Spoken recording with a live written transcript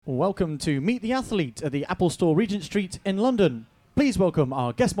Welcome to Meet the Athlete at the Apple Store Regent Street in London. Please welcome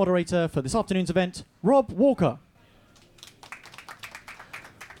our guest moderator for this afternoon's event, Rob Walker.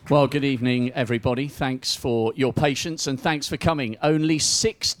 Well, good evening, everybody. Thanks for your patience and thanks for coming. Only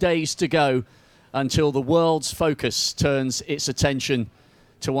 6 days to go until the world's focus turns its attention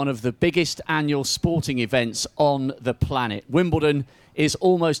to one of the biggest annual sporting events on the planet. Wimbledon is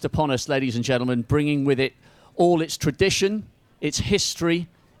almost upon us, ladies and gentlemen, bringing with it all its tradition, its history,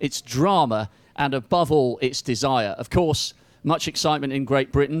 its drama, and above all, its desire. Of course, much excitement in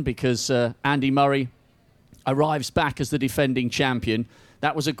Great Britain because Andy Murray arrives back as the defending champion.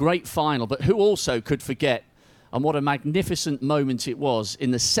 That was a great final, but who also could forget, and what a magnificent moment it was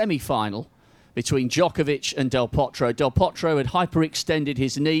in the semi-final between Djokovic and Del Potro. Del Potro had hyperextended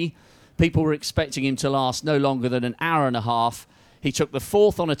his knee. People were expecting him to last no longer than an hour and a half. He took the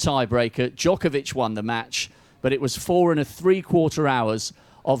fourth on a tiebreaker. Djokovic won the match, but it was 4 3/4 hours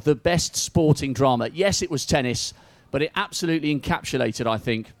of the best sporting drama. Yes, it was tennis, but it absolutely encapsulated, I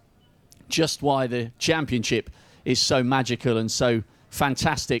think, just why the championship is so magical and so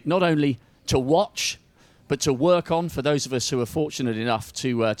fantastic, not only to watch, but to work on for those of us who are fortunate enough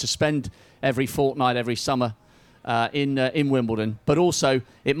to spend every fortnight, every summer in Wimbledon. But also,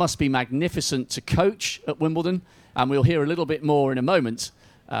 it must be magnificent to coach at Wimbledon, and we'll hear a little bit more in a moment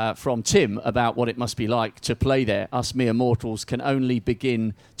from Tim about what it must be like to play there. Us mere mortals can only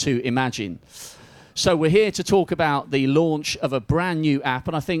begin to imagine. So we're here to talk about the launch of a brand new app,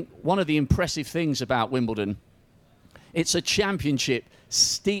 and I think one of the impressive things about Wimbledon, it's a championship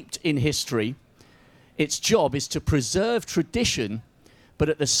steeped in history. Its job is to preserve tradition, but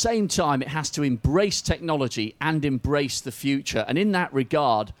at the same time it has to embrace technology and embrace the future. And in that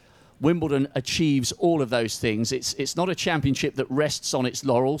regard, Wimbledon achieves all of those things. It's not a championship that rests on its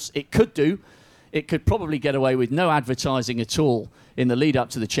laurels. It could do. It could probably get away with no advertising at all in the lead up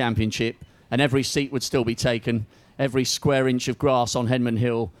to the championship, and every seat would still be taken. Every square inch of grass on Henman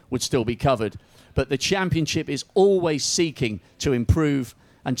Hill would still be covered. But the championship is always seeking to improve,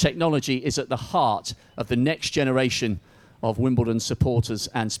 and technology is at the heart of the next generation of Wimbledon supporters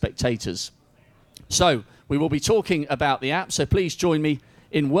and spectators. So we will be talking about the app, so please join me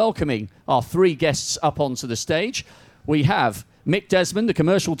in welcoming our three guests up onto the stage. We have Mick Desmond, the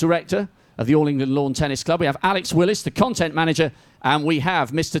commercial director of the All England Lawn Tennis Club. We have Alex Willis, the content manager, and we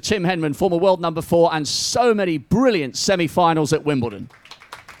have Mr. Tim Henman, former world number 4, and so many brilliant semi-finals at Wimbledon.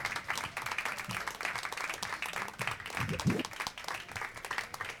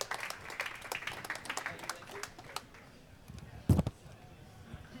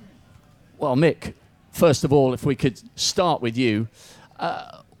 Well, Mick, first of all, if we could start with you,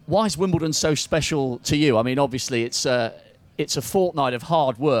 why is Wimbledon so special to you? I mean, obviously, it's a fortnight of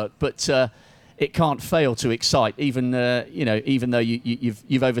hard work, but it can't fail to excite, even though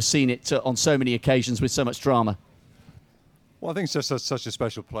you've overseen it on so many occasions with so much drama. Well, I think it's just such a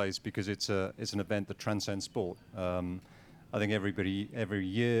special place because it's an event that transcends sport. I think every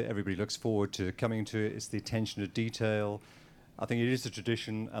year, everybody looks forward to coming to it. It's the attention to detail. I think it is the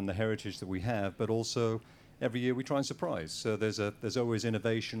tradition and the heritage that we have, but also every year we try and surprise. So there's always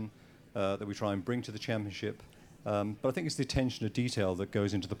innovation that we try and bring to the championship. But I think it's the attention to detail that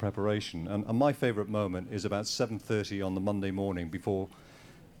goes into the preparation. And my favourite moment is about 7:30 on the Monday morning before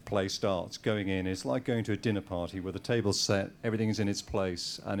play starts. Going in, it's like going to a dinner party where the table's set, everything is in its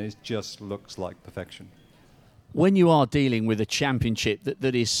place, and it just looks like perfection. When you are dealing with a championship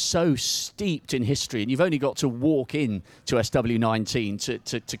that is so steeped in history, and you've only got to walk in to SW19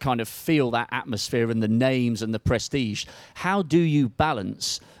 to kind of feel that atmosphere and the names and the prestige, how do you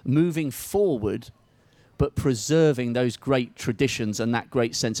balance moving forward but preserving those great traditions and that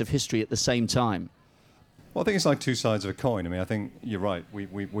great sense of history at the same time? Well, I think it's like two sides of a coin. I mean, I think you're right.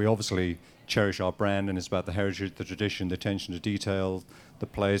 We obviously cherish our brand, and it's about the heritage, the tradition, the attention to detail, the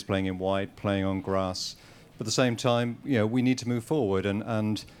players playing in white, playing on grass. But at the same time, we need to move forward,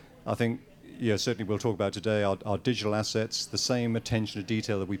 and I think, certainly we'll talk about today our digital assets, the same attention to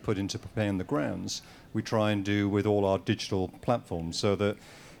detail that we put into preparing the grounds, we try and do with all our digital platforms, so that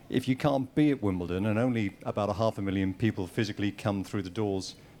if you can't be at Wimbledon, and only about 500,000 people physically come through the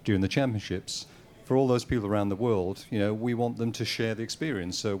doors during the championships, for all those people around the world, we want them to share the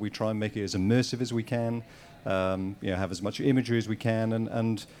experience. So we try and make it as immersive as we can, have as much imagery as we can,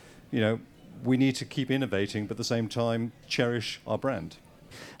 and we need to keep innovating, but at the same time, cherish our brand.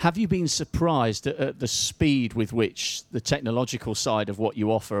 Have you been surprised at the speed with which the technological side of what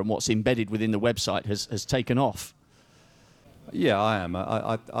you offer and what's embedded within the website has taken off? Yeah, I am.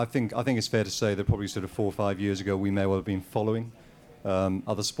 I think it's fair to say that probably sort of 4 or 5 years ago, we may well have been following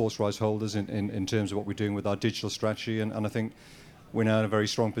other sports rights holders in terms of what we're doing with our digital strategy. And I think we're now in a very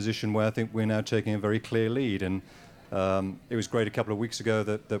strong position where I think we're now taking a very clear lead. And it was great a couple of weeks ago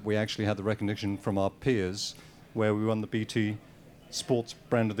that we actually had the recognition from our peers where we won the BT Sports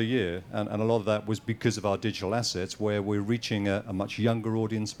Brand of the Year. And a lot of that was because of our digital assets, where we're reaching a much younger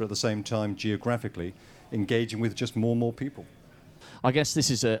audience, but at the same time, geographically, engaging with just more and more people. I guess this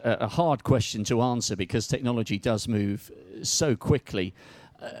is a hard question to answer because technology does move so quickly.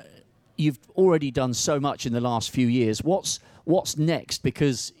 You've already done so much in the last few years. What's next?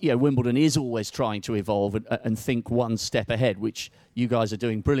 Because Wimbledon is always trying to evolve and think one step ahead, which you guys are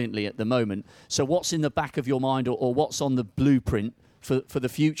doing brilliantly at the moment. So what's in the back of your mind, or what's on the blueprint for the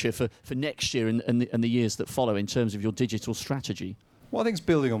future, for next year and the years that follow in terms of your digital strategy? Well, I think it's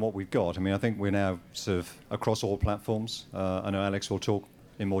building on what we've got. I mean, I think we're now sort of across all platforms. I know Alex will talk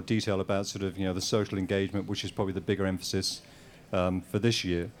in more detail about sort of the social engagement, which is probably the bigger emphasis for this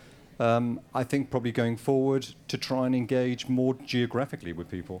year. I think probably going forward to try and engage more geographically with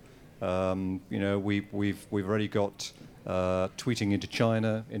people. We've already got tweeting into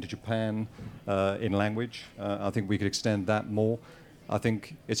China, into Japan, in language. I think we could extend that more. I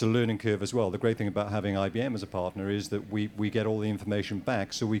think it's a learning curve as well. The great thing about having IBM as a partner is that we get all the information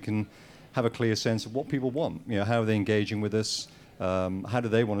back, so we can have a clear sense of what people want. How are they engaging with us? How do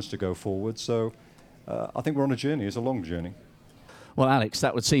they want us to go forward? So I think we're on a journey. It's a long journey. Well, Alex,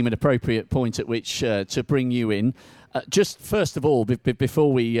 that would seem an appropriate point at which to bring you in. Just first of all,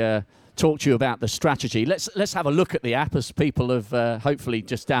 before we talk to you about the strategy, let's have a look at the app, as people have hopefully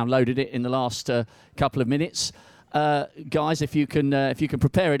just downloaded it in the last couple of minutes. Guys, if you can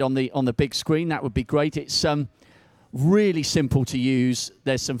prepare it on the big screen, that would be great. It's really simple to use.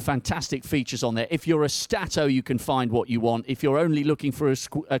 There's some fantastic features on there. If you're a stato, you can find what you want. If you're only looking for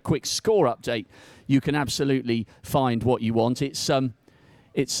a quick score update, you can absolutely find what you want. It's a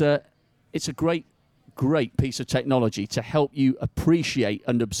great piece of technology to help you appreciate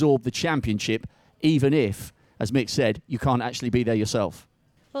and absorb the championship, even if, as Mick said, you can't actually be there yourself.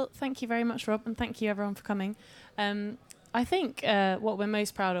 Well, thank you very much, Rob, and thank you everyone for coming. I think what we're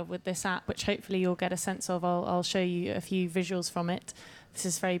most proud of with this app, which hopefully you'll get a sense of, I'll show you a few visuals from it. This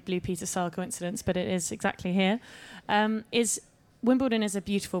is very Blue Peter style coincidence, but it is exactly here. Is Wimbledon is a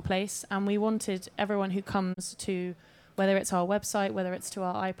beautiful place, and we wanted everyone who comes to, whether it's our website, whether it's to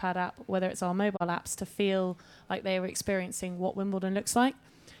our iPad app, whether it's our mobile apps, to feel like they were experiencing what Wimbledon looks like.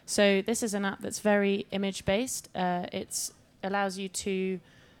 So this is an app that's very image-based. It allows you to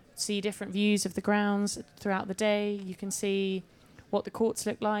see different views of the grounds throughout the day. You can see what the courts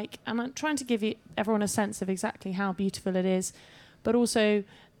look like, and I'm trying to give everyone a sense of exactly how beautiful it is, but also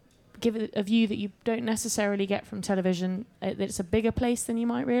give it a view that you don't necessarily get from television. It's a bigger place than you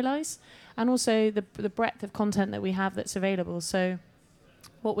might realise, and also the breadth of content that we have that's available. So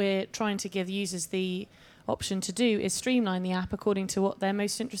what we're trying to give users the option to do is streamline the app according to what they're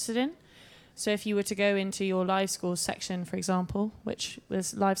most interested in. So if you were to go into your live scores section, for example, which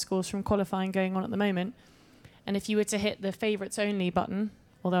there's live scores from qualifying going on at the moment, and if you were to hit the favourites only button,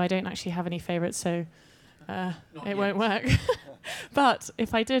 although I don't actually have any favourites, so it won't work. But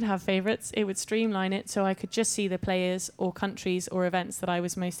if I did have favourites, it would streamline it so I could just see the players or countries or events that I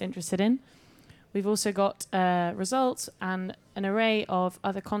was most interested in. We've also got results and an array of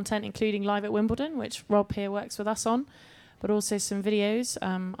other content, including Live at Wimbledon, which Rob here works with us on, but also some videos.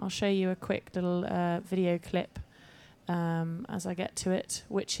 I'll show you a quick little video clip as I get to it,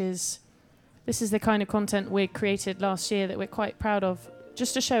 this is the kind of content we created last year that we're quite proud of,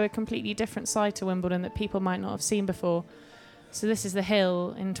 just to show a completely different side to Wimbledon that people might not have seen before. So this is the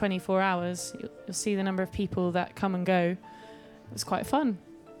hill in 24 hours. You'll see the number of people that come and go. It's quite fun.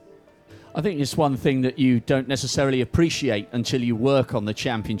 I think it's one thing that you don't necessarily appreciate until you work on the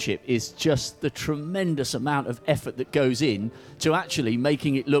championship is just the tremendous amount of effort that goes in to actually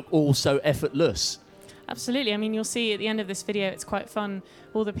making it look all so effortless. Absolutely. I mean, you'll see at the end of this video, it's quite fun.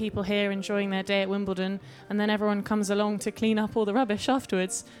 All the people here enjoying their day at Wimbledon, and then everyone comes along to clean up all the rubbish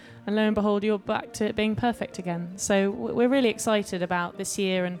afterwards. And lo and behold, you're back to it being perfect again. So we're really excited about this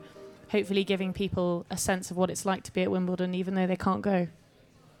year and hopefully giving people a sense of what it's like to be at Wimbledon, even though they can't go.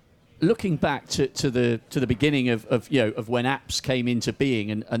 Looking back to the beginning of when apps came into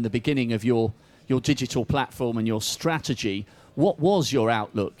being and the beginning of your digital platform and your strategy, what was your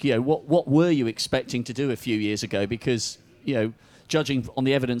outlook? What were you expecting to do a few years ago? Because judging on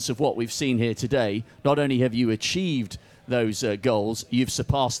the evidence of what we've seen here today, not only have you achieved those goals, you've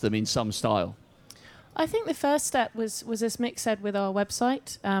surpassed them in some style. I think the first step was as Mick said, with our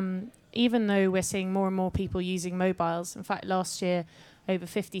website. Even though we're seeing more and more people using mobiles, in fact, last year over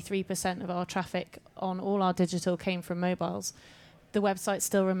 53% of our traffic on all our digital came from mobiles. the website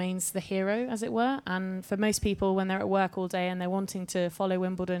still remains the hero, as it were. And for most people, when they're at work all day and they're wanting to follow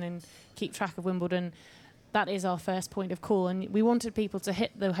Wimbledon and keep track of Wimbledon, that is our first point of call. And we wanted people to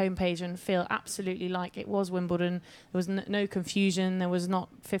hit the homepage and feel absolutely like it was Wimbledon. There was no confusion. There was not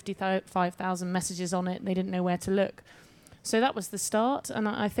 55,000 messages on it. They didn't know where to look. So that was the start. And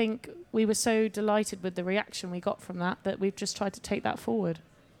I think we were so delighted with the reaction we got from that we've just tried to take that forward.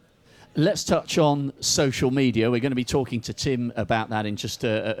 Let's touch on social media. We're going to be talking to Tim about that in just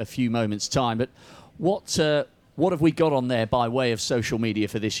a few moments' time. But what have we got on there by way of social media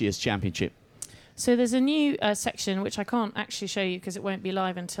for this year's championship? So there's a new section, which I can't actually show you because it won't be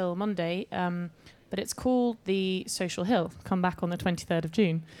live until Monday, but it's called the Social Hill. Come back on the 23rd of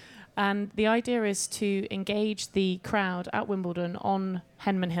June. And the idea is to engage the crowd at Wimbledon on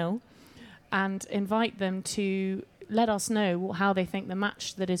Henman Hill and invite them to let us know how they think the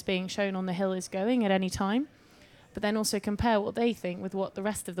match that is being shown on the hill is going at any time, but then also compare what they think with what the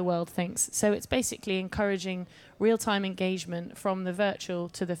rest of the world thinks. So it's basically encouraging real-time engagement from the virtual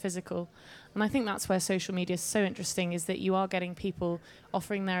to the physical. And I think that's where social media is so interesting, is that you are getting people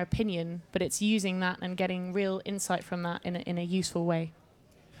offering their opinion, but it's using that and getting real insight from that in a useful way.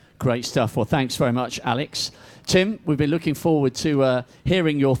 Great stuff. Well, thanks very much, Alex. Tim, we've been looking forward to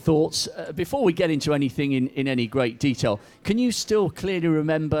hearing your thoughts. Before we get into anything in any great detail, can you still clearly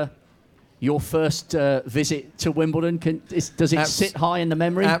remember your first visit to Wimbledon? Does it sit high in the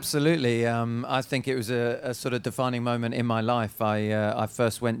memory? Absolutely. I think it was a sort of defining moment in my life. I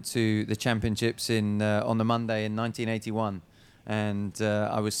first went to the championships on the Monday in 1981. And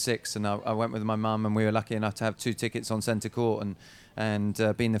I was 6, and I went with my mum, and we were lucky enough to have 2 tickets on centre court.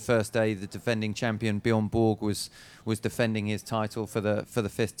 And being the first day, the defending champion Bjorn Borg was defending his title for the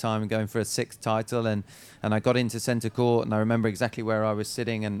 5th time and going for a 6th title. And I got into centre court, and I remember exactly where I was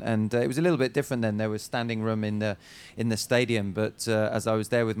sitting. And it was a little bit different then. There was standing room in the stadium, but as I was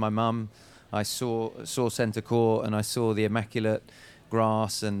there with my mum, I saw centre court, and I saw the immaculate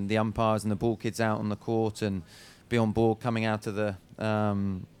grass and the umpires and the ball kids out on the court, and Bjorn Borg coming out of the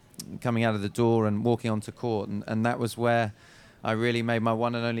door and walking onto court, and that was where I really made my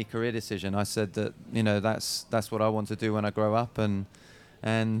one and only career decision. I said that that's what I want to do when I grow up, and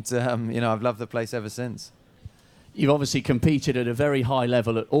I've loved the place ever since. You've obviously competed at a very high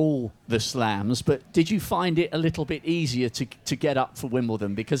level at all the slams, but did you find it a little bit easier to get up for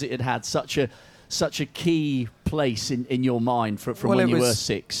Wimbledon because it had such a key place in your mind from when you were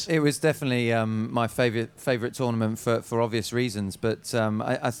 6? It was definitely my favourite tournament for obvious reasons. But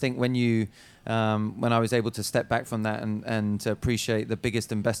I think when I was able to step back from that and appreciate the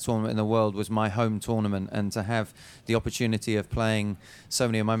biggest and best tournament in the world was my home tournament, and to have the opportunity of playing so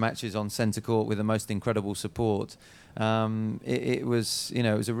many of my matches on centre court with the most incredible support, it was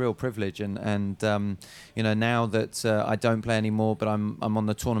a real privilege. And now that I don't play anymore, but I'm on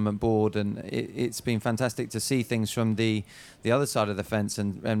the tournament board, and it's been fantastic to see things from the other side of the fence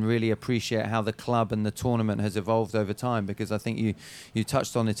and really appreciate how the club and the tournament has evolved over time. Because I think you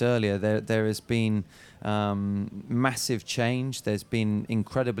touched on it earlier. There has been massive change. There's been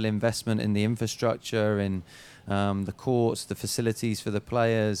incredible investment in the infrastructure, in the courts, the facilities for the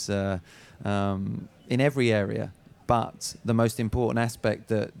players, in every area. But the most important aspect,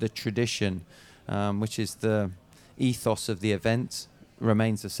 the tradition, which is the ethos of the event,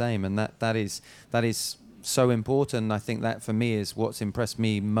 remains the same, and that is so important. I think that for me is what's impressed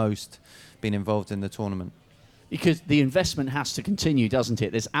me most, being involved in the tournament. Because the investment has to continue, doesn't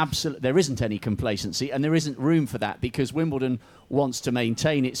it? There isn't any complacency, and there isn't room for that, because Wimbledon wants to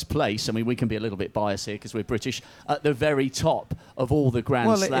maintain its place. I mean, we can be a little bit biased here because we're British, at the very top of all the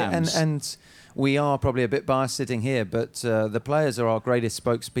Grand Slams. And we are probably a bit biased sitting here, but the players are our greatest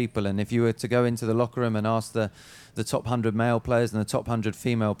spokespeople. And if you were to go into the locker room and ask the top 100 male players and the top 100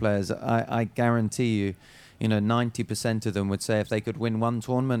 female players, I guarantee you, 90% of them would say if they could win one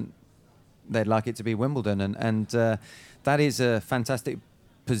tournament, they'd like it to be Wimbledon. And that is a fantastic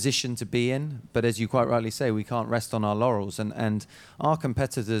position to be in. But as you quite rightly say, we can't rest on our laurels. And our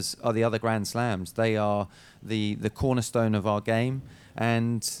competitors are the other Grand Slams. They are the cornerstone of our game,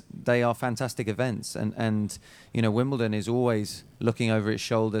 and they are fantastic events. And Wimbledon is always looking over its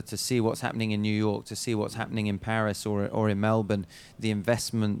shoulder to see what's happening in New York, to see what's happening in Paris or in Melbourne, the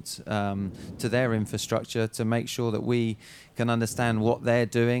investment to their infrastructure, to make sure that we can understand what they're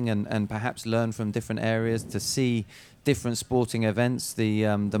doing and perhaps learn from different areas, to see different sporting events, the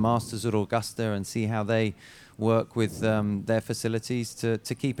Masters at Augusta, and see how they work with their facilities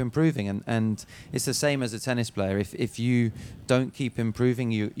to keep improving. And it's the same as a tennis player. If you don't keep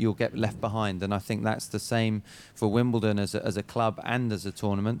improving, you'll get left behind. And I think that's the same for Wimbledon as a club and as a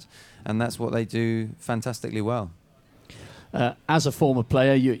tournament. And that's what they do fantastically well. As a former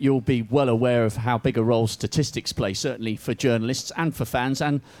player, you'll be well aware of how big a role statistics play, certainly for journalists and for fans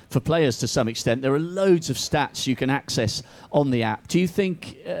and for players to some extent. There are loads of stats you can access on the app. Do you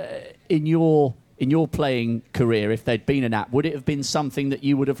think in your playing career, if there'd been an app, would it have been something that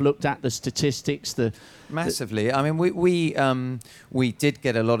you would have looked at, the statistics? Massively. I mean, we did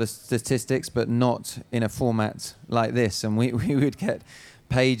get a lot of statistics, but not in a format like this. And we would get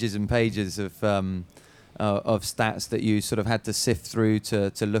pages and pages of stats that you sort of had to sift through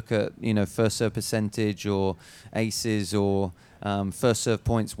to look at, first serve percentage or aces or first serve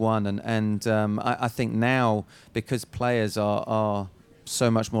points won. And I think now, because players are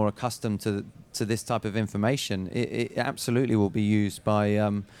so much more accustomed to this type of information, it absolutely will be used by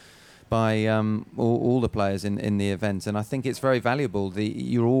all the players in the event, and I think it's very valuable.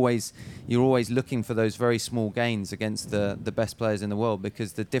 You're always looking for those very small gains against the best players in the world,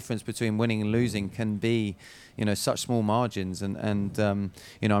 because the difference between winning and losing can be, such small margins. And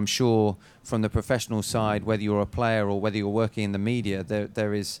I'm sure from the professional side, whether you're a player or whether you're working in the media,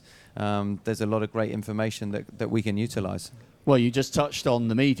 there's a lot of great information that we can utilise. Well, you just touched on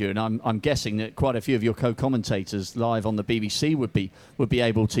the media, and I'm guessing that quite a few of your co-commentators live on the BBC would be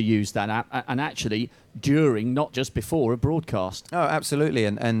able to use that app, and actually during, not just before, a broadcast. Oh, absolutely,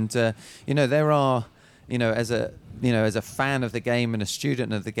 and there are, as a fan of the game and a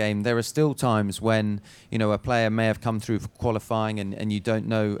student of the game, there are still times when a player may have come through qualifying and you don't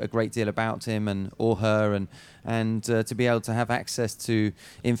know a great deal about him or her, and to be able to have access to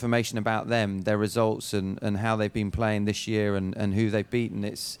information about them, their results and how they've been playing this year and who they've beaten,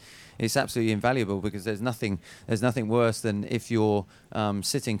 it's absolutely invaluable, because there's nothing worse than if you're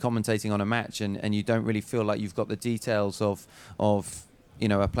sitting commentating on a match and you don't really feel like you've got the details of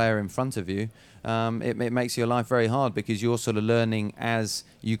a player in front of you. It makes your life very hard, because you're sort of learning as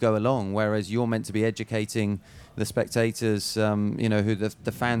you go along, whereas you're meant to be educating the spectators, who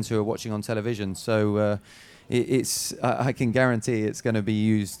the fans who are watching on television. So I can guarantee it's going to be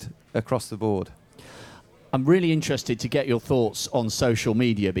used across the board. I'm really interested to get your thoughts on social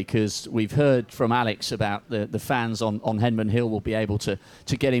media, because we've heard from Alex about the fans on Henman Hill will be able to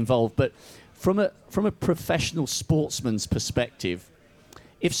get involved. But from a professional sportsman's perspective,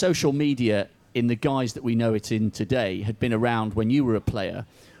 if social media in the guise that we know it in today had been around when you were a player,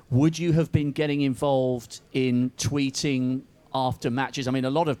 would you have been getting involved in tweeting after matches? I mean, a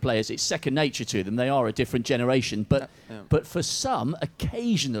lot of players, it's second nature to them. They are a different generation. But for some,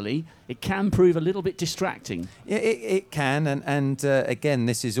 occasionally, it can prove a little bit distracting. Yeah, it can. And again,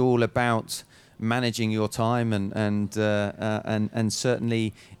 this is all about managing your time, and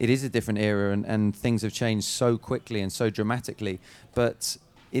certainly it is a different era, and things have changed so quickly and so dramatically. But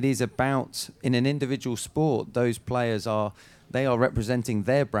it is about, in an individual sport, those players are representing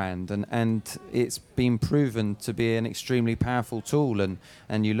their brand, and it's been proven to be an extremely powerful tool.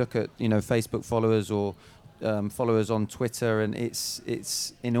 And you look at Facebook followers or followers on Twitter, and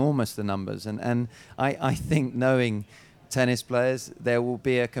it's enormous, the numbers. And I think, knowing tennis players, there will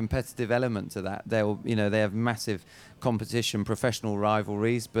be a competitive element to that. They have massive competition, professional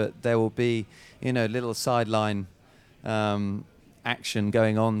rivalries, but there will be little sideline action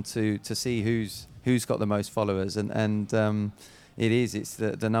going on to see who's got the most followers, and it's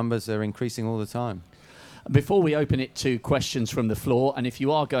the numbers are increasing all the time. Before we open it to questions from the floor, and if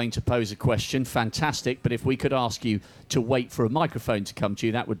you are going to pose a question, fantastic, but if we could ask you to wait for a microphone to come to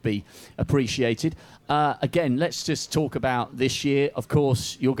you, that would be appreciated. Again, let's just talk about this year. Of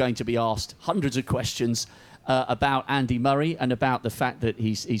course, you're going to be asked hundreds of questions about Andy Murray, and about the fact that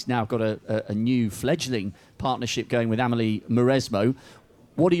he's now got a new fledgling partnership going with Amelie Mauresmo.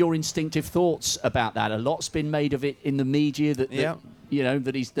 What are your instinctive thoughts about that? A lot's been made of it in the media that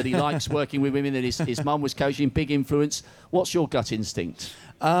he likes working with women, that his mum was coaching, big influence. What's your gut instinct?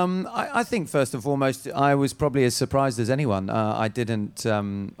 I think first and foremost, I was probably as surprised as anyone. I didn't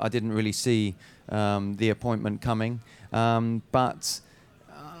really see the appointment coming, but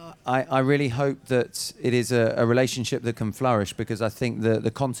I really hope that it is a relationship that can flourish, because I think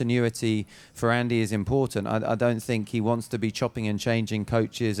the continuity for Andy is important. I don't think he wants to be chopping and changing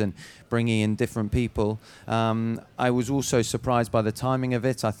coaches and bringing in different people. I was also surprised by the timing of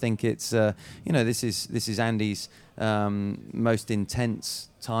it. I think it's this is Andy's most intense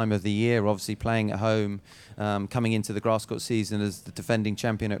time of the year, obviously playing at home, coming into the grass court season as the defending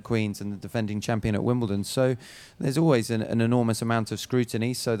champion at Queen's and the defending champion at Wimbledon. So there's always an enormous amount of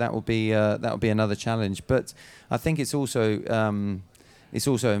scrutiny. So that will be another challenge. But I think it's also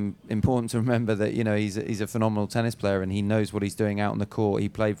important to remember that he's a phenomenal tennis player, and he knows what he's doing out on the court. He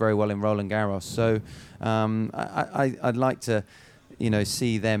played very well in Roland Garros. So I'd like to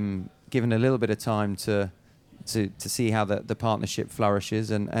see them given a little bit of time to to see how the partnership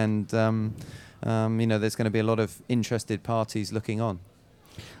flourishes, and there's going to be a lot of interested parties looking on.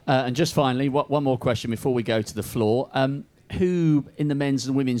 And just finally, one more question before we go to the floor. Who in the men's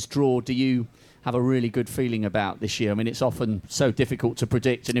and women's draw do you have a really good feeling about this year? I mean, it's often so difficult to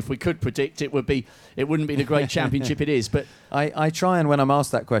predict, and if we could predict, it wouldn't be the great championship it is. But I try, and when I'm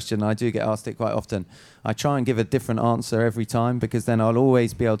asked that question, I do get asked it quite often, I try and give a different answer every time, because then I'll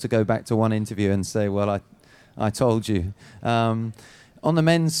always be able to go back to one interview and say, well, I told you. On the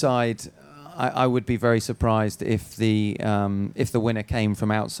men's side, I would be very surprised if the winner came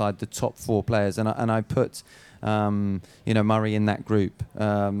from outside the top 4 players, and I put Murray in that group.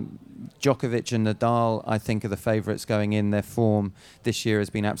 Djokovic and Nadal, I think, are the favourites going in. Their form this year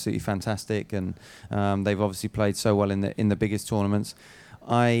has been absolutely fantastic, and they've obviously played so well in the biggest tournaments.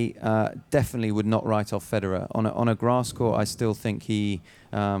 I definitely would not write off Federer. On a grass court, I still think he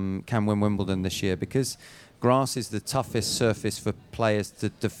can win Wimbledon this year, because grass is the toughest surface for players to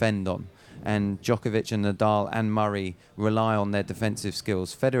defend on. And Djokovic and Nadal and Murray rely on their defensive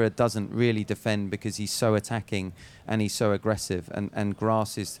skills. Federer doesn't really defend because he's so attacking and he's so aggressive, and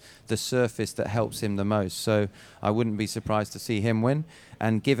grass is the surface that helps him the most. So I wouldn't be surprised to see him win.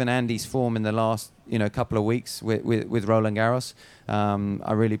 And given Andy's form in the last couple of weeks with Roland Garros,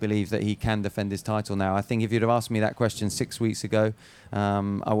 I really believe that he can defend his title now. I think if you'd have asked me that question 6 weeks ago,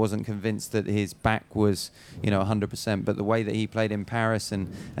 I wasn't convinced that his back was 100%, but the way that he played in Paris and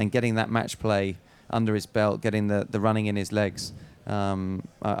getting that match play under his belt, getting the running in his legs,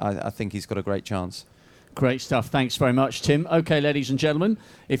 I think he's got a great chance. Great stuff. Thanks very much, Tim. OK, ladies and gentlemen,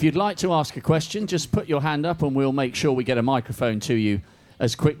 if you'd like to ask a question, just put your hand up and we'll make sure we get a microphone to you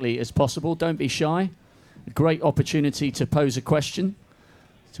as quickly as possible. Don't be shy. A great opportunity to pose a question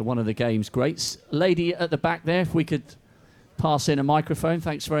to one of the game's greats. Lady at the back there, if we could pass in a microphone.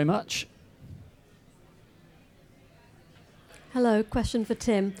 Thanks very much. Hello, question for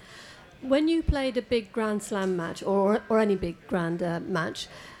Tim. When you played a big Grand Slam match, or any big Grand match,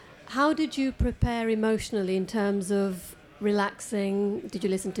 how did you prepare emotionally in terms of relaxing? Did you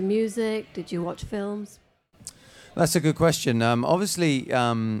listen to music? Did you watch films? That's a good question. Obviously,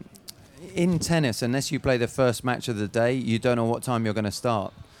 in tennis, unless you play the first match of the day, you don't know what time you're going to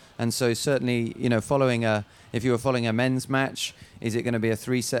start. And so certainly, if you were following a men's match, is it going to be a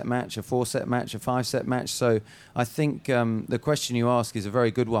 3-set match, a 4-set match, a 5-set match? So I think the question you ask is a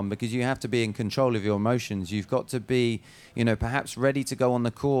very good one, because you have to be in control of your emotions. You've got to be, perhaps ready to go on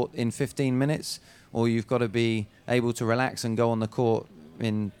the court in 15 minutes, or you've got to be able to relax and go on the court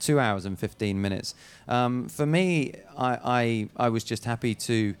in 2 hours and 15 minutes. For me, I was just happy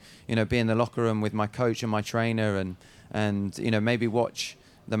to, be in the locker room with my coach and my trainer, and maybe watch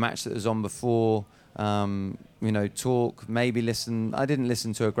the match that was on before, talk, maybe listen. I didn't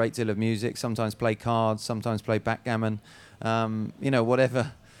listen to a great deal of music, sometimes play cards, sometimes play backgammon,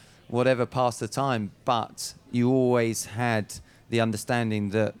 whatever passed the time. But you always had the understanding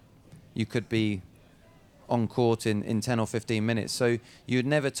that you could be on court in 10 or 15 minutes. So you'd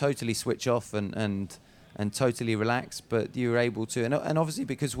never totally switch off and totally relax, but you were able to. And obviously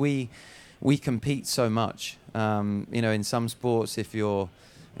because we compete so much, in some sports, if you're,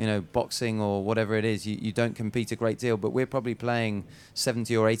 boxing or whatever it is, you don't compete a great deal, but we're probably playing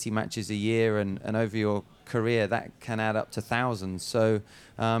 70 or 80 matches a year, and over your career that can add up to thousands. So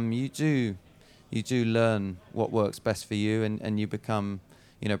you do learn what works best for you, and you become,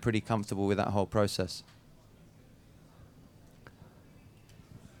 pretty comfortable with that whole process.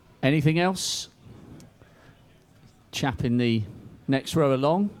 Anything else? Chap in the next row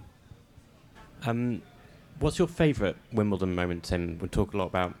along. What's your favourite Wimbledon moment, Tim? We talk a lot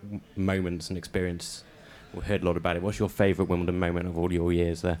about moments and experience. We've heard a lot about it. What's your favourite Wimbledon moment of all your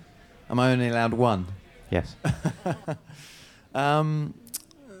years there? Am I only allowed one? Yes. I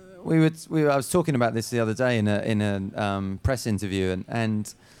was talking about this the other day in a press interview,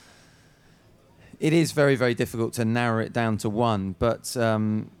 and it is very, very difficult to narrow it down to one. But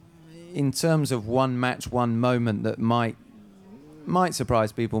in terms of one match, one moment that might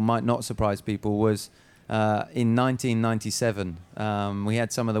surprise people, might not surprise people, was in 1997. We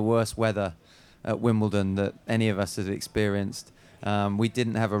had some of the worst weather at Wimbledon that any of us had experienced. We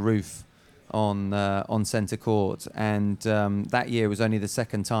didn't have a roof on centre court, and that year was only the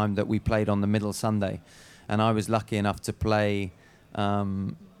second time that we played on the middle Sunday, and I was lucky enough to play,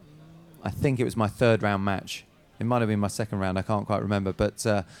 I think it was my third round match. It might have been my second round, I can't quite remember, but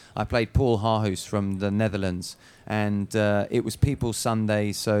I played Paul Haarhuis from the Netherlands, and it was People's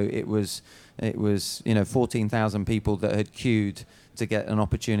Sunday, so it was it was 14,000 people that had queued to get an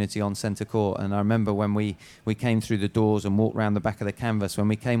opportunity on centre court. And I remember when we came through the doors and walked around the back of the canvas, when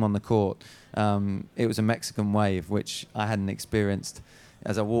we came on the court, it was a Mexican wave, which I hadn't experienced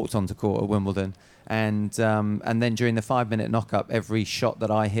as I walked onto court at Wimbledon. And then during the 5-minute knock-up, every shot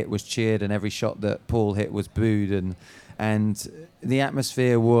that I hit was cheered, and every shot that Paul hit was booed. And the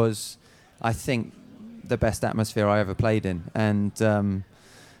atmosphere was, I think, the best atmosphere I ever played in.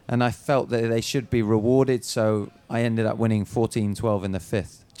 And I felt that they should be rewarded, so I ended up winning 14-12 in the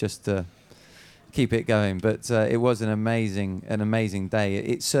fifth, just to keep it going. But it was an amazing day.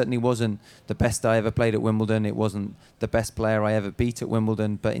 It certainly wasn't the best I ever played at Wimbledon. It wasn't the best player I ever beat at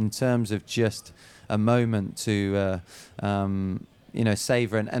Wimbledon. But in terms of just a moment to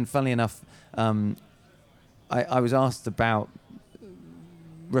savor, and funnily enough, I was asked about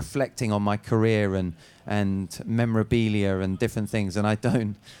reflecting on my career and memorabilia and different things, and I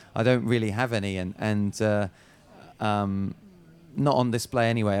don't really have any, and not on display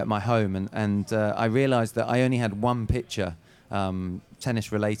anyway at my home, and I realized that I only had one picture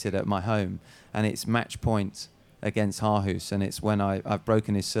tennis related at my home, and it's match point against Harhus, and it's when I've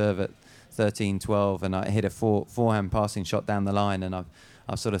broken his serve at 13-12 and I hit a forehand passing shot down the line, and I've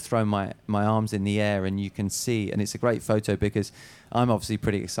sort of thrown my arms in the air, and you can see, and it's a great photo because I'm obviously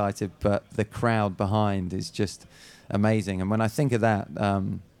pretty excited, but the crowd behind is just amazing. And when I think of that,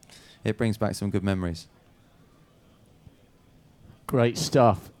 it brings back some good memories. Great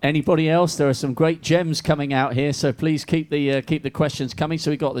stuff. Anybody else? There are some great gems coming out here, so please keep the questions coming.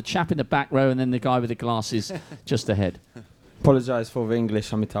 So we've got the chap in the back row and then the guy with the glasses just ahead. Apologise for the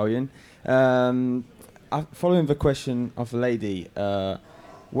English, I'm Italian. Following the question of the lady,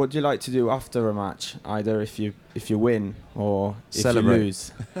 what do you like to do after a match? Either if you win or if Celebrate. You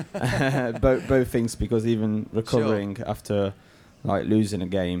lose. both things, because even recovering after losing a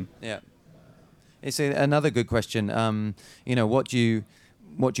game. Yeah, it's another good question. What do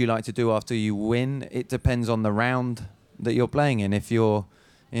you like to do after you win? It depends on the round that you're playing in. If you're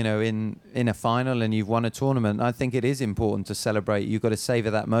in a final and you've won a tournament, I think it is important to celebrate. You've got to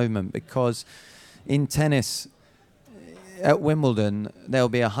savor that moment, because in tennis at Wimbledon, there'll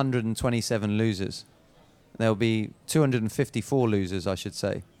be 127 losers. There'll be 254 losers, I should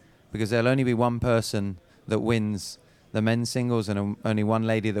say, because there'll only be one person that wins the men's singles and only one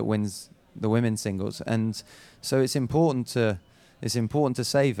lady that wins the women's singles. And so it's important to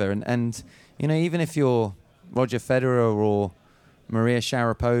savor. And even if you're Roger Federer or Maria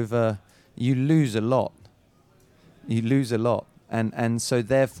Sharapova, you lose a lot. And so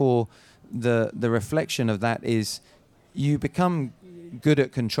therefore the reflection of that is you become good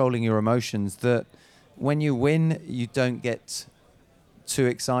at controlling your emotions, that when you win, you don't get too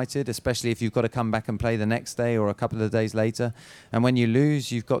excited, especially if you've got to come back and play the next day or a couple of days later. And when you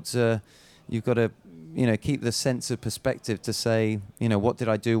lose, you've got to keep the sense of perspective to say, what did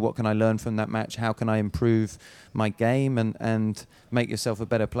I do? What can I learn from that match? How can I improve my game and make yourself a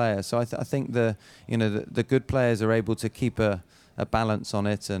better player? So I think the good players are able to keep a balance on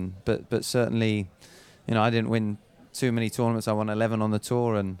it. But certainly, I didn't win too many tournaments. I won 11 on the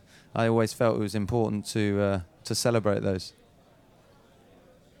tour, and I always felt it was important to celebrate those.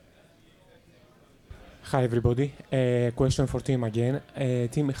 Hi everybody, a question for Tim again.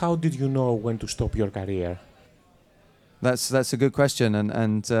 Tim, how did you know when to stop your career? That's a good question,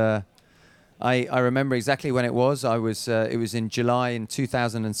 and I remember exactly when it was. It was in July in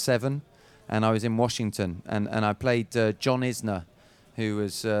 2007, and I was in Washington, and I played John Isner, who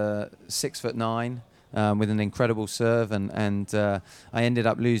was 6'9", with an incredible serve, and I ended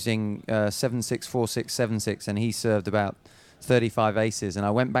up losing 7-6, 4-6, 7-6, and he served about 35 aces, and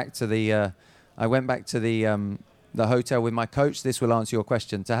I went back to the hotel with my coach. This will answer your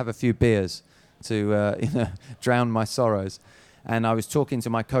question, to have a few beers to drown my sorrows. And I was talking to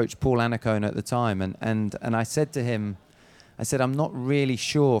my coach, Paul Annacone, at the time, and I said to him, I'm not really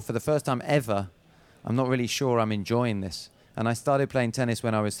sure, for the first time ever, I'm not really sure I'm enjoying this. And I started playing tennis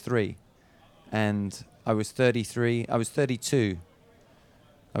when I was 3, and I was 32. I was 32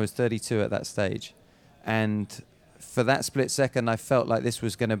 at that stage. And for that split second, I felt like this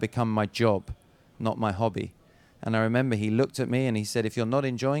was going to become my job, not my hobby. And I remember he looked at me and he said, if you're not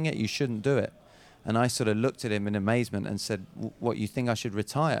enjoying it, you shouldn't do it. And I sort of looked at him in amazement and said, what, you think I should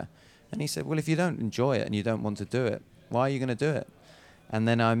retire? And he said, well, if you don't enjoy it and you don't want to do it, why are you going to do it? And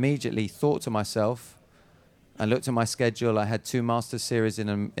then I immediately thought to myself, I looked at my schedule. I had 2 Masters Series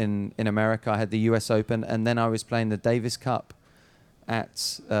in America. I had the US Open, and then I was playing the Davis Cup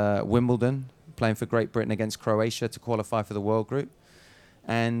at Wimbledon, playing for Great Britain against Croatia to qualify for the World Group.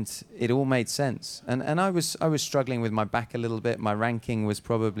 And it all made sense. And I was struggling with my back a little bit. My ranking was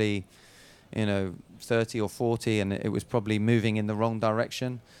probably 30 or 40, and it was probably moving in the wrong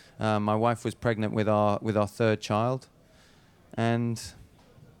direction. My wife was pregnant with our third child, and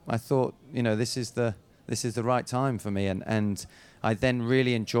I thought, this is the right time for me, and I then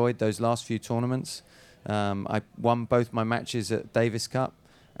really enjoyed those last few tournaments. I won both my matches at Davis Cup,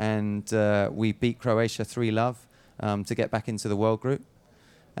 and we beat Croatia 3-0 to get back into the World Group.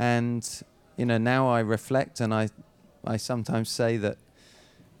 And now I reflect, and I sometimes say that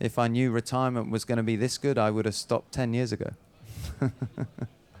if I knew retirement was going to be this good, I would have stopped 10 years ago.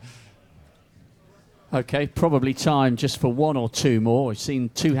 Okay, probably time just for one or two more. We've seen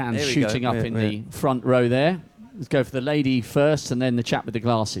two hands shooting up in the front row there. Let's go for the lady first and then the chap with the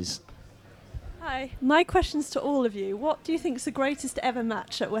glasses. Hi, my question's to all of you. What do you think is the greatest ever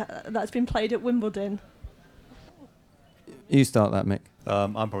match that's been played at Wimbledon? You start that, Mick.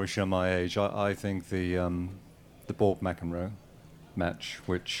 I'm probably showing my age. I think the Borg-McEnroe match,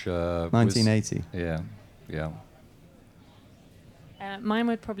 which 1980. Yeah. Mine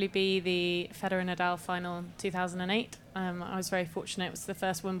would probably be the Federer-Nadal final in 2008. I was very fortunate. It was the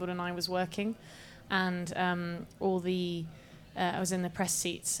first Wimbledon I was working, and I was in the press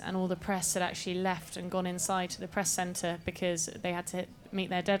seats, and all the press had actually left and gone inside to the press centre because they had to meet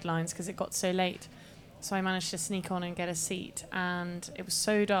their deadlines because it got so late. So I managed to sneak on and get a seat, and it was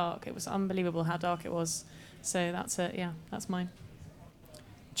so dark. It was unbelievable how dark it was. So that's mine.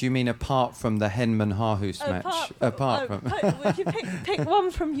 Do you mean apart from the Henman Harhus match? Apart from. Would you pick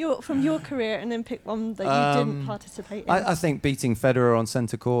one from your career and then pick one that you didn't participate in? I think beating Federer on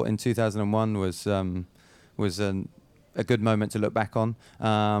centre court in 2001 was a good moment to look back on.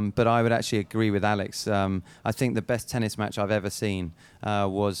 But I would actually agree with Alex. I think the best tennis match I've ever seen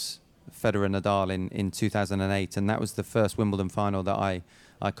was Federer-Nadal in 2008, and that was the first Wimbledon final that I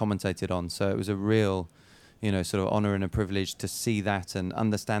commentated on. So it was a real, sort of honour and a privilege to see that and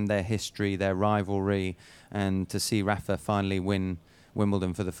understand their history, their rivalry, and to see Rafa finally win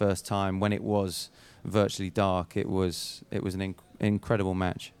Wimbledon for the first time when it was virtually dark. It was an incredible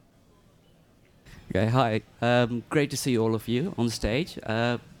match. Okay, hi. Great to see all of you on stage.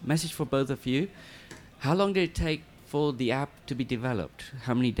 Message for both of you. How long did it take for the app to be developed?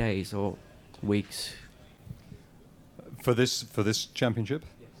 How many days or weeks? For this championship?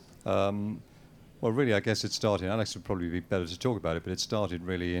 Yes. Well, really, I guess it started. Alex would probably be better to talk about it, but it started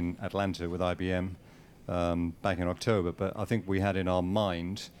really in Atlanta with IBM back in October. But I think we had in our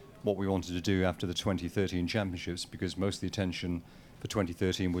mind what we wanted to do after the 2013 championships, because most of the attention for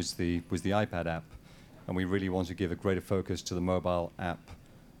 2013 was the iPad app, and we really wanted to give a greater focus to the mobile app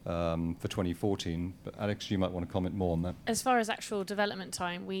for 2014. But Alex, you might want to comment more on that. As far as actual development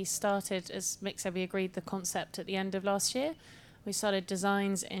time, we started, as Mick said, we agreed the concept at the end of last year. We started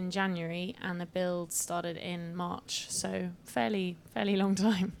designs in January, and the build started in March. So fairly long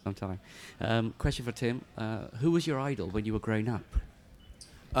time. Long time. Question for Tim. Who was your idol when you were growing up?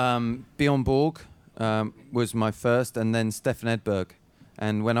 Bjorn Borg was my first, and then Stefan Edberg.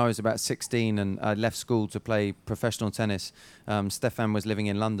 And when I was about 16 and I left school to play professional tennis, Stefan was living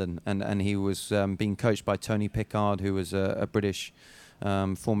in London, and he was being coached by Tony Pickard, who was a British,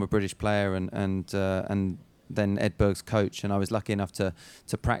 former British player, and then Edberg's coach. And I was lucky enough to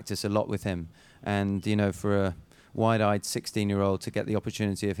practice a lot with him. And, for a wide-eyed 16-year-old to get the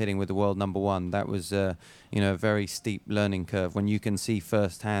opportunity of hitting with the world number one, that was a very steep learning curve when you can see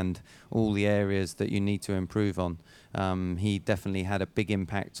firsthand all the areas that you need to improve on. He definitely had a big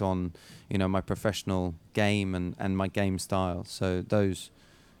impact on my professional game and my game style. So those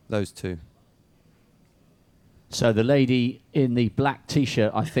two. So the lady in the black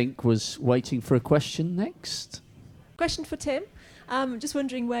T-shirt, I think, was waiting for a question next. Question for Tim. Just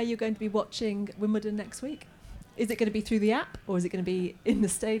wondering where you're going to be watching Wimbledon next week. Is it going to be through the app, or is it going to be in the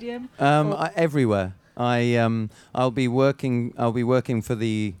stadium? Everywhere. I'll be working for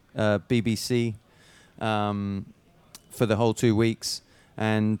the BBC for the whole 2 weeks,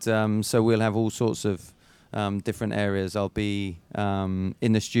 and so we'll have all sorts of different areas. I'll be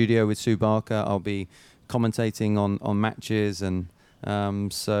in the studio with Sue Barker. I'll be commentating on matches, and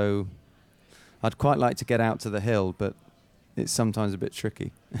so I'd quite like to get out to the hill, but it's sometimes a bit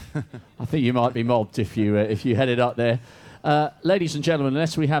tricky. I think you might be mobbed if you headed up there. Ladies and gentlemen,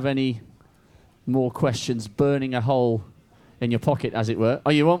 unless we have any more questions burning a hole in your pocket, as it were. Oh,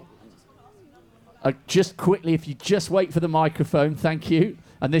 you want? Just quickly, if you just wait for the microphone, thank you.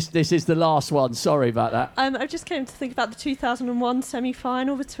 And this is the last one. Sorry about that. I just came to think about the 2001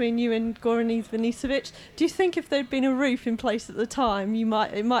 semi-final between you and Goran Ivanisevic. Do you think if there'd been a roof in place at the time, you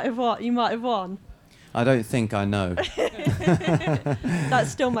might have won? I don't think I know. That's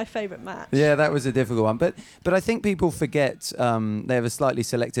still my favourite match. Yeah, that was a difficult one. But I think people forget they have a slightly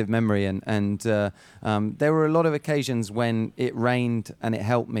selective memory, and there were a lot of occasions when it rained and it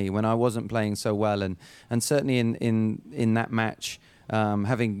helped me when I wasn't playing so well, and certainly in that match.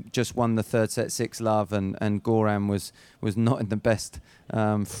 Having just won the third set 6-love, and Goran was not in the best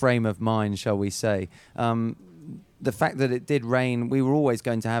frame of mind, shall we say. The fact that it did rain, we were always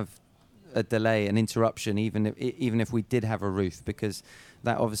going to have a delay, an interruption, even if we did have a roof, because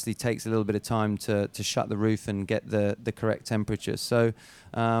that obviously takes a little bit of time to shut the roof and get the correct temperature. So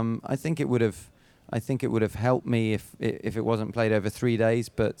I think it would have helped me if it wasn't played over 3 days.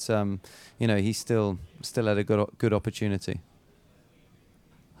 But he still had a good opportunity.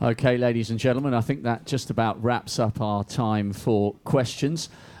 Okay, ladies and gentlemen, I think that just about wraps up our time for questions.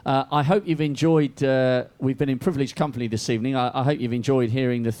 I hope you've enjoyed, we've been in privileged company this evening. I hope you've enjoyed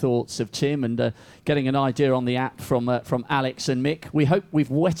hearing the thoughts of Tim and getting an idea on the app from Alex and Mick. We hope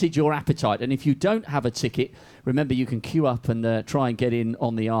we've whetted your appetite. And if you don't have a ticket, remember you can queue up and try and get in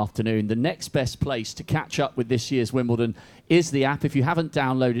on the afternoon. The next best place to catch up with this year's Wimbledon is the app. If you haven't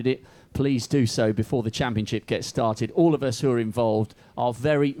downloaded it, please do so before the championship gets started. All of us who are involved are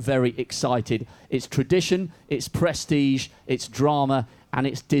very, very excited. It's tradition, it's prestige, it's drama, and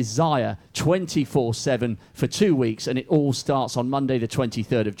it's desire 24/7 for 2 weeks, and it all starts on Monday the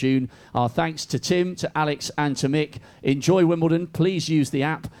 23rd of June. Our thanks to Tim, to Alex and to Mick. Enjoy Wimbledon. Please use the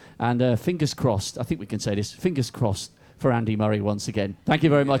app, and fingers crossed, I think we can say this, fingers crossed for Andy Murray once again. Thank you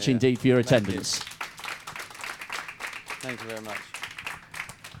very much indeed for your attendance. Thank you very much.